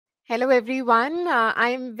Hello, everyone.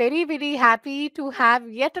 I'm very, very happy to have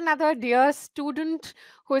yet another dear student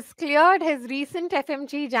who has cleared his recent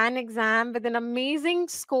FMG JAN exam with an amazing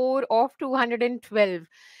score of 212.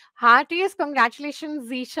 Heartiest congratulations,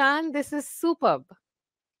 Zeeshan. This is superb.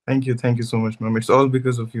 Thank you so much, ma'am. It's all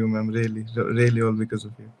because of you, ma'am. Really, really, all because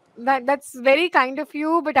of you. That's very kind of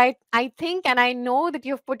you, but I think and I know that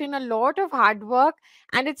you've put in a lot of hard work,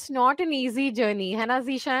 and it's not an easy journey, है ना,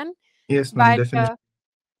 Zeeshan? Yes, ma'am. But Definitely.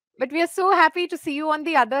 But we are so happy to see you on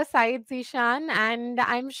the other side, Zeeshan, and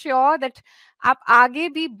I'm sure that आप आगे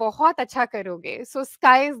भी बहुत अच्छा करोगे. So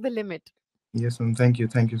sky is the limit. Yes, ma'am. Thank you.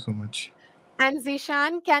 Thank you so much. And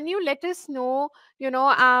Zeeshan, can you let us know,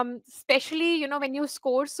 especially, when you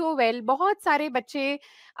score so well, बहुत सारे बच्चे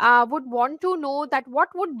would want to know that what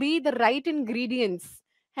would be the right ingredients,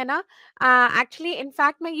 है ना? Actually, in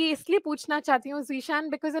fact, मैं ये इसलिए पूछना चाहती हूँ, Zeeshan,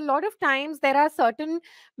 because a lot of times there are certain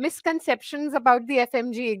misconceptions about the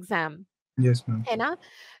FMG exam. Yes, ma'am. है ना?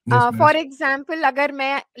 Yes, ma'am. फॉर एग्जाम्पल अगर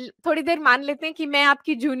मैं थोड़ी देर मान लेते हैं कि मैं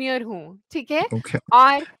आपकी जूनियर हूँ, ठीक है? Okay.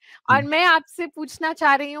 और Mm. मैं आपसे पूछना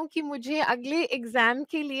चाह रही हूँ कि मुझे अगले एग्जाम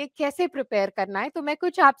के लिए कैसे प्रिपेयर करना है, तो मैं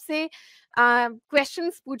कुछ आपसे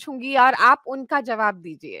क्वेश्चंस पूछूंगी और आप उनका जवाब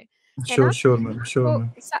दीजिए, है Sure, ना? sure, ma'am. Sure, तो ma'am.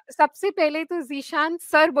 सबसे पहले तो जीशान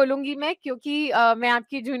सर बोलूंगी मैं, क्योंकि मैं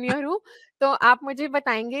आपकी जूनियर हूँ। तो आप मुझे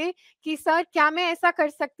बताएंगे कि सर, क्या मैं ऐसा कर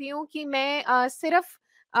सकती हूँ कि मैं सिर्फ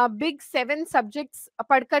बिग 7 सब्जेक्ट्स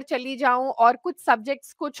पढ़कर चली जाऊं और कुछ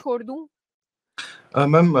सब्जेक्ट्स को छोड़ दूं?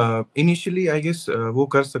 Ma'am, initially I guess वो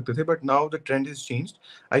कर सकते थे, but now the trend has changed.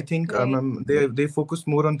 I think, right. ma'am, they focus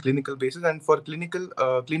more on clinical basis, and for clinical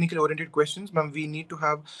oriented questions, ma'am, we need to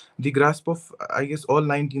have the grasp of I guess all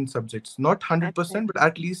 19 subjects. Not that's right. 100%, but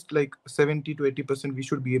at least like 70 to 80% we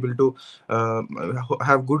should be able to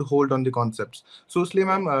have good hold on the concepts. So इसलिए yes.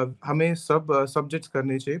 ma'am हमें सब subjects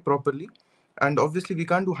करने चाहिए properly. And obviously, we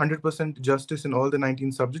can't do 100% justice in all the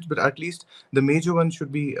 19 subjects, but at least the major ones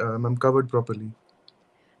should be ma'am, covered properly.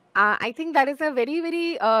 I think that is a very,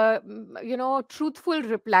 very, truthful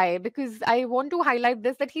reply, because I want to highlight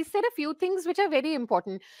this, that he said a few things which are very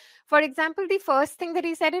important. For example, the first thing that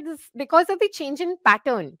he said is because of the change in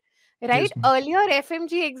pattern, right? Yes, ma'am. Earlier,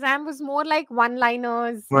 FMG exam was more like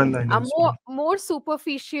one-liners, One liners. more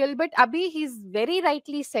superficial. But Abhi, he's very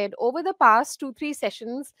rightly said, over the past 2-3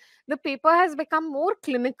 sessions, the paper has become more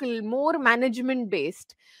clinical, more management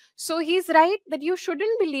based. So he's right that you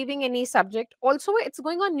shouldn't be leaving any subject. Also, it's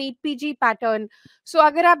going on Neet PG pattern. So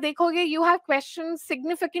agar aap dekhoge, you have questions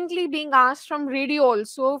significantly being asked from radio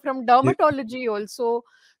also, from Yes, dermatology also.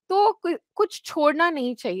 तो कुछ छोड़ना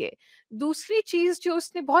नहीं चाहिए। दूसरी चीज जो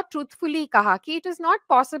उसने बहुत ट्रूथफुली कहा कि इट इज नॉट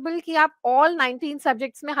पॉसिबल कि आप ऑल 19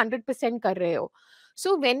 सब्जेक्ट्स में 100% कर रहे हो।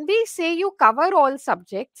 So when we say you cover all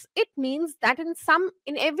subjects, it means that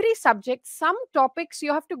in every subject, some topics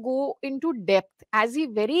you have to go into depth. As he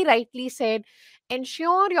very rightly said,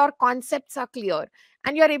 ensure your concepts are clear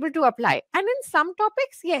and you're able to apply. And in some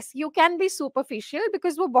topics, yes, you can be superficial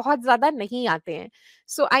because वो बहुत ज़्यादा नहीं आते हैं.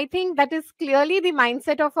 So I think that is clearly the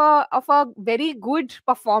mindset of a very good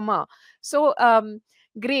performer. So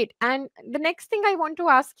great. And the next thing I want to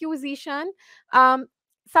ask you, Zeeshan, um,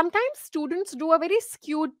 sometimes students do a very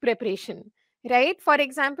skewed preparation, right? For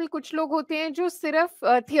example, कुछ लोग होते हैं जो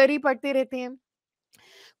सिर्फ theory पढ़ते रहते हैं,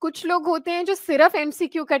 कुछ लोग होते हैं जो सिर्फ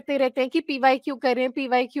एमसीक्यू करते रहते हैं कि पीवाईक्यू कर रहे हैं,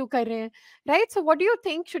 पीवाईक्यू कर रहे हैं, right? So what do you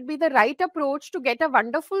think should be the right approach to get a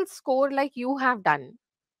wonderful score like you have done?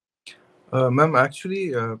 ma'am. Actually,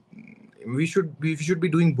 we should be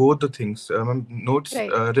doing both the things. Ma'am, notes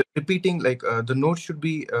right. repeating like the notes should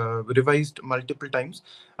be revised multiple times.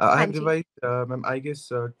 I हाँ have ji. revised, ma'am, I guess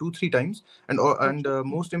 2 3 times, and okay.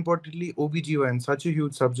 most importantly, OBGYN, such a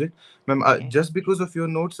huge subject, ma'am. Yes. Just because of your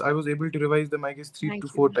notes, I was able to revise them, I guess, three to thank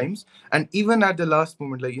you. four times, and even at the last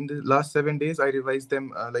moment, like in the last 7 days, I revised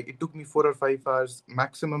them. Like it took me 4 or 5 hours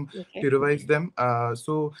maximum okay. to revise them.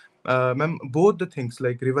 So ma'am, both the things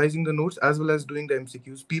like revising the notes as well as doing the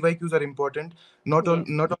MCQs. PYQs are important. Yes.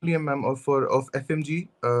 Not only ma'am of FMG,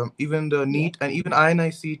 even the yes. NEET and even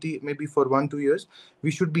INICET. Maybe for 1 2 years,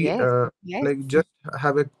 we should be yes. Yes. like just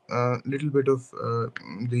have a little bit of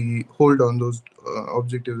the hold on those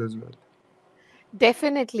objectives as well.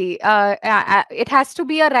 Definitely. It has to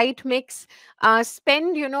be a right mix.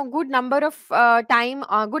 Spend, good number of time,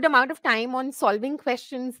 good amount of time on solving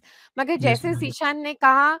questions. मगर Yes, जैसे ma'am. Zeeshan ने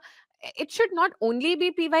कहा, it should not only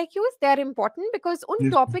be PYQs. They are important because उन Yes,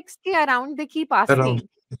 ma'am. topics के around they keep Around. asking.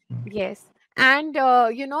 Yes. And,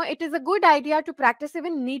 it is a good idea to practice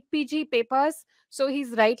even Neet PG papers. So he's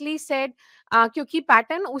rightly said, क्योंकि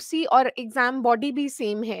pattern उसी और exam body भी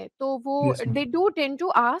same है, तो वो Yes, ma'am. they do tend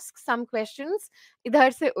to ask some questions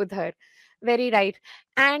इधर से उधर. Very right.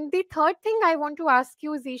 And the third thing I want to ask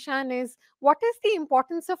you, Zeeshan, is what is the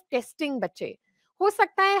importance of testing बच्चे? हो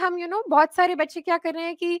सकता है हम बहुत सारे बच्चे क्या कर रहे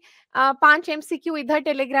हैं कि 5 MCQ इधर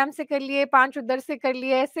टेलीग्राम से कर लिए, 5 उधर से कर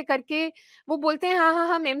लिए, ऐसे करके वो बोलते हैं हाँ हाँ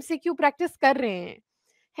हम MCQ प्रैक्टिस कर रहे हैं,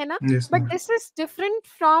 है ना? Yes, but ma'am. This is different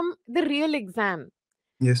from the real exam.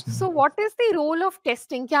 Yes, ma'am. So what is the role of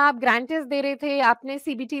testing? क्या आप ग्रैंड टेस्ट दे रहे थे, आपने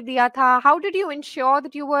CBT दिया था? How did you ensure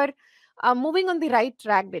that you were moving on the right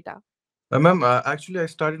track, बेटा? Ma'am, actually, I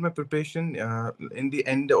started my preparation in the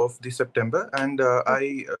end of the September, and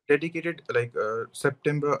I dedicated like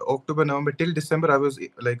September, October, November till December. I was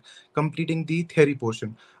like completing the theory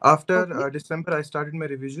portion. After Okay. December, I started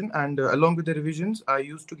my revision, and along with the revisions, I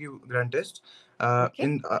used to give grand tests Okay.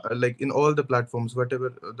 in like in all the platforms,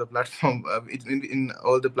 whatever the platform, in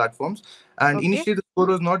all the platforms. And Okay. initially, the score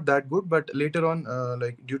was not that good, but later on,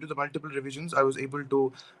 like due to the multiple revisions, I was able to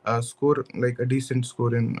score like a decent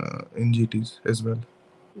score in GTs as well.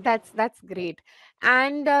 That's great.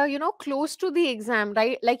 And close to the exam,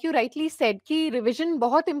 right? Like you rightly said, कि revision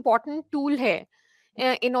बहुत important tool है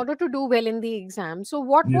in order to do well in the exam. So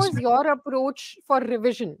what Yes, was ma'am. your approach for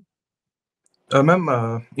revision?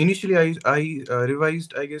 Ma'am, initially I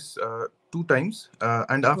revised, I guess, 2 times,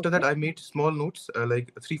 and after that Okay. I made small notes,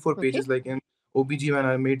 like 3 4 pages. Okay. Like in OBGYN,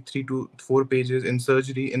 I made 3 to 4 pages. In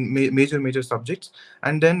surgery, in major subjects,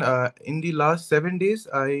 and then in the last 7 days,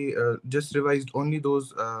 I just revised only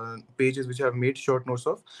those pages which I've made short notes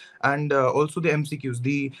of, and also the MCQs.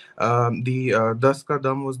 The Das Ka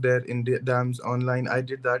Dam was there in the dams online. I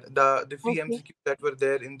did that. The free Okay. MCQs that were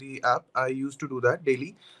there in the app, I used to do that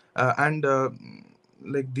daily, and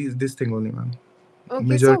like this thing only, ma'am. Okay.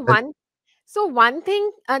 Major. So one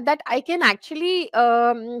thing that I can actually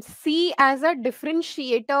see as a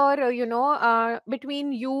differentiator,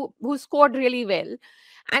 between you who scored really well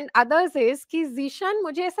and others is कि Zishan,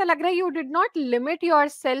 मुझे ऐसा लग रहा है you did not limit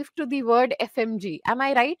yourself to the word FMG. Am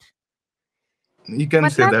I right? You can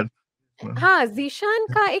say मतलब that, ma'am. हाँ, ज़ीशान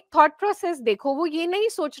का एक थॉट प्रोसेस देखो, वो ये नहीं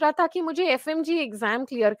सोच रहा था कि मुझे एफएमजी एग्जाम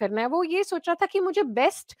क्लियर करना है, वो ये सोच रहा था कि मुझे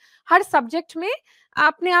बेस्ट हर सब्जेक्ट में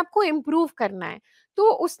अपने आप को इम्प्रूव करना है. तो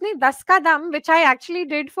उसने 10 का दम, which I actually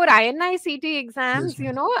did for INICET Yes, exams,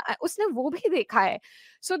 ma'am. उसने वो भी देखा है.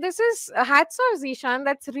 So this is hats off Zeeshan,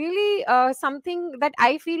 that's really something that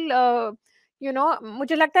I feel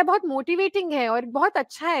मुझे लगता है बहुत मोटिवेटिंग है और बहुत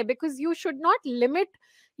अच्छा है, because you should not limit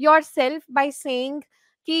yourself by saying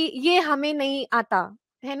कि ये हमें नहीं आता,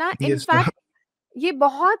 है ना? Yes, ma'am. इनफैक्ट ये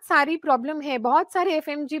बहुत सारी प्रॉब्लम है, बहुत सारे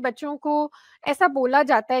एफएमजी बच्चों को ऐसा बोला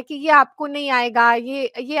जाता है कि ये आपको नहीं आएगा,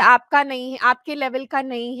 ये आपका नहीं है, आपके लेवल का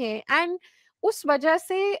नहीं है. एंड उस वजह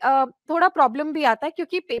से थोड़ा प्रॉब्लम भी आता है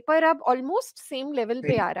क्योंकि पेपर अब ऑलमोस्ट सेम लेवल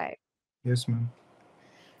पे आ रहा है. Yes, ma'am.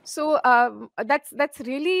 So that's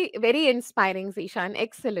really very inspiring, Zishan.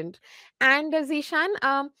 Excellent. And Zishan,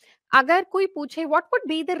 agar koi पूछे what would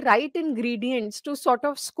be the right ingredients to sort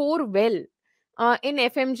of score well in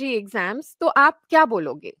FMG exams, तो आप क्या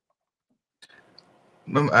बोलोगे?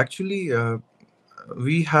 Ma'am, actually,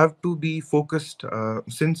 we have to be focused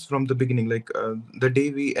since from the beginning. Like the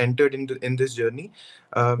day we entered into in this journey,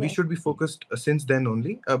 we Yes. should be focused since then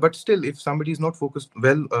only. But still, if somebody is not focused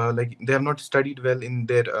well, like they have not studied well in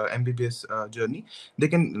their MBBS journey, they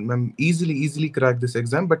can easily crack this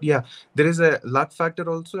exam. But yeah, there is a luck factor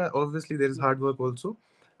also. Obviously, there is hard work also.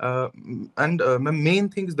 And the main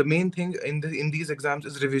thing in these exams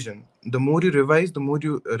is revision. The more you revise, the more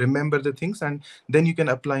you remember the things, and then you can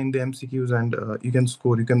apply in the MCQs, and you can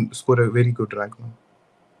score a very good rank, ma'am.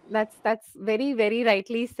 That's very very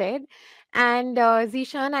rightly said. And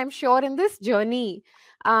Zishan, I'm sure in this journey,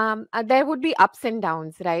 there would be ups and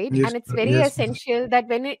downs, right? Yes, And it's very yes, ma'am. essential that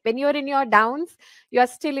when you're in your downs, you are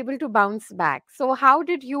still able to bounce back. So how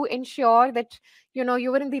did you ensure that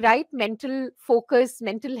you were in the right mental focus,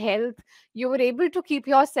 mental health? You were able to keep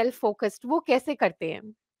yourself focused. वो कैसे करते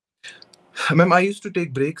हैं? Ma'am, I used to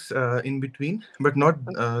take breaks in between, but not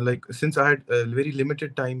like since I had very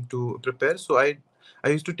limited time to prepare. So I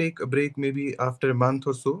used to take a break maybe after a month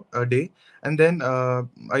or so, a day, and then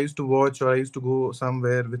I used to watch, or I used to go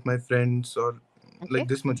somewhere with my friends, or like Okay.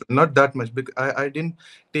 this much, not that much, because I didn't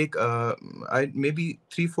take I maybe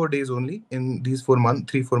 3 4 days only in these 4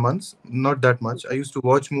 months, 3 4 months, not that much. I Okay. used to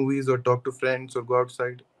watch movies or talk to friends or go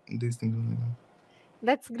outside. These things only, ma'am.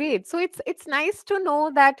 That's great. So it's nice to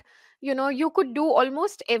know that you could do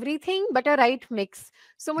almost everything but a right mix.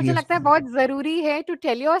 So मुझे Yes, लगता है बहुत जरूरी है to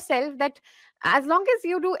tell yourself that as long as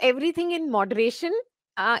you do everything in moderation,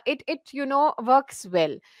 it works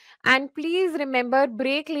well. And please remember,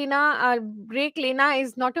 break lena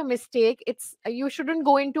is not a mistake. It's you shouldn't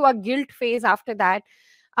go into a guilt phase after that.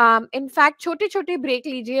 In fact छोटे छोटे break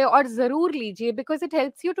लीजिए और जरूर लीजिए, because it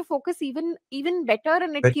helps you to focus even even better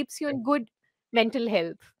and it But keeps you in good mental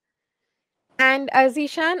health. And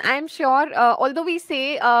Zishan, I'm sure, although we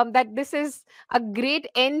say that this is a great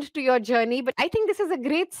end to your journey, but I think this is a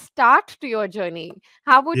great start to your journey.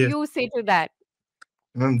 How would yes, you say to that?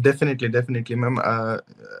 ma'am, definitely, definitely, ma'am.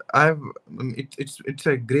 I've it's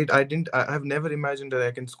a great. I've never imagined that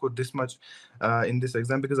I can score this much in this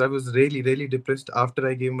exam, because I was really really depressed after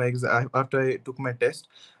I gave my exam, after I took my test.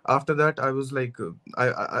 After that, I was like,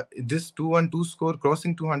 this 212 score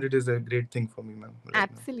crossing 200 is a great thing for me, ma'am, right now.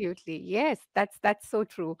 Absolutely. Yes, that's so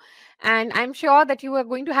true. And I'm sure that you are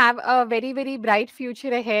going to have a very, very bright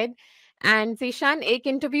future ahead. And Zishan, एक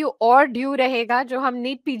interview और due रहेगा जो हम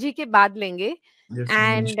NEET PG के बाद लेंगे. Yes, ma'am.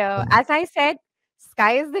 And Inshallah. as I said,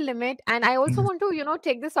 sky is the limit. And I also Yes. want to,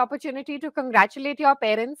 take this opportunity to congratulate your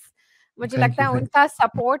parents. मुझे Thank लगता you. है Thank उनका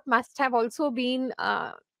support must have also been,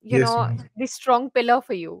 Yes, ma'am. the strong pillar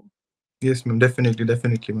for you. Yes, ma'am. Definitely,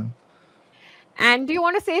 definitely, ma'am. And do you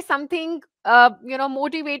want to say something,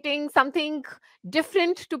 motivating, something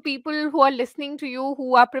different to people who are listening to you,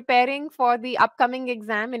 who are preparing for the upcoming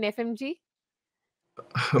exam in FMG?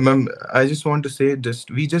 Ma'am, I just want to say,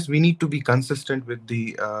 we need to be consistent with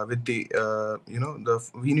the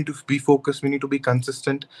we need to be focused. We need to be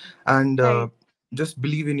consistent, and Right. just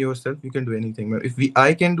believe in yourself. You can do anything, ma'am.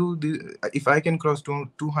 I can do if I can cross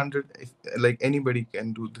 200, if, like anybody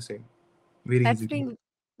can do the same very That's easily. being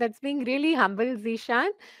that's being really humble, Zishan.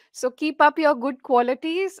 So keep up your good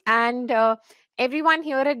qualities, and everyone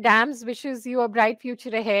here at DAMS wishes you a bright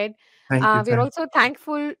future ahead. Thank you. We're Thank also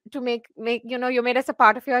thankful to make you made us a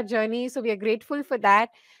part of your journey, so we are grateful for that,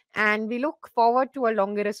 and we look forward to a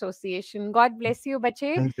longer association. God bless you,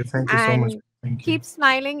 bache, Thank you. Thank you so much. and Thank you. keep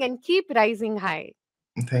smiling and keep rising high.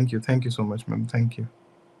 Thank you. Thank you so much, ma'am. Thank you.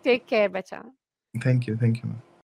 Take care, bacha. Thank you. Thank you, ma'am.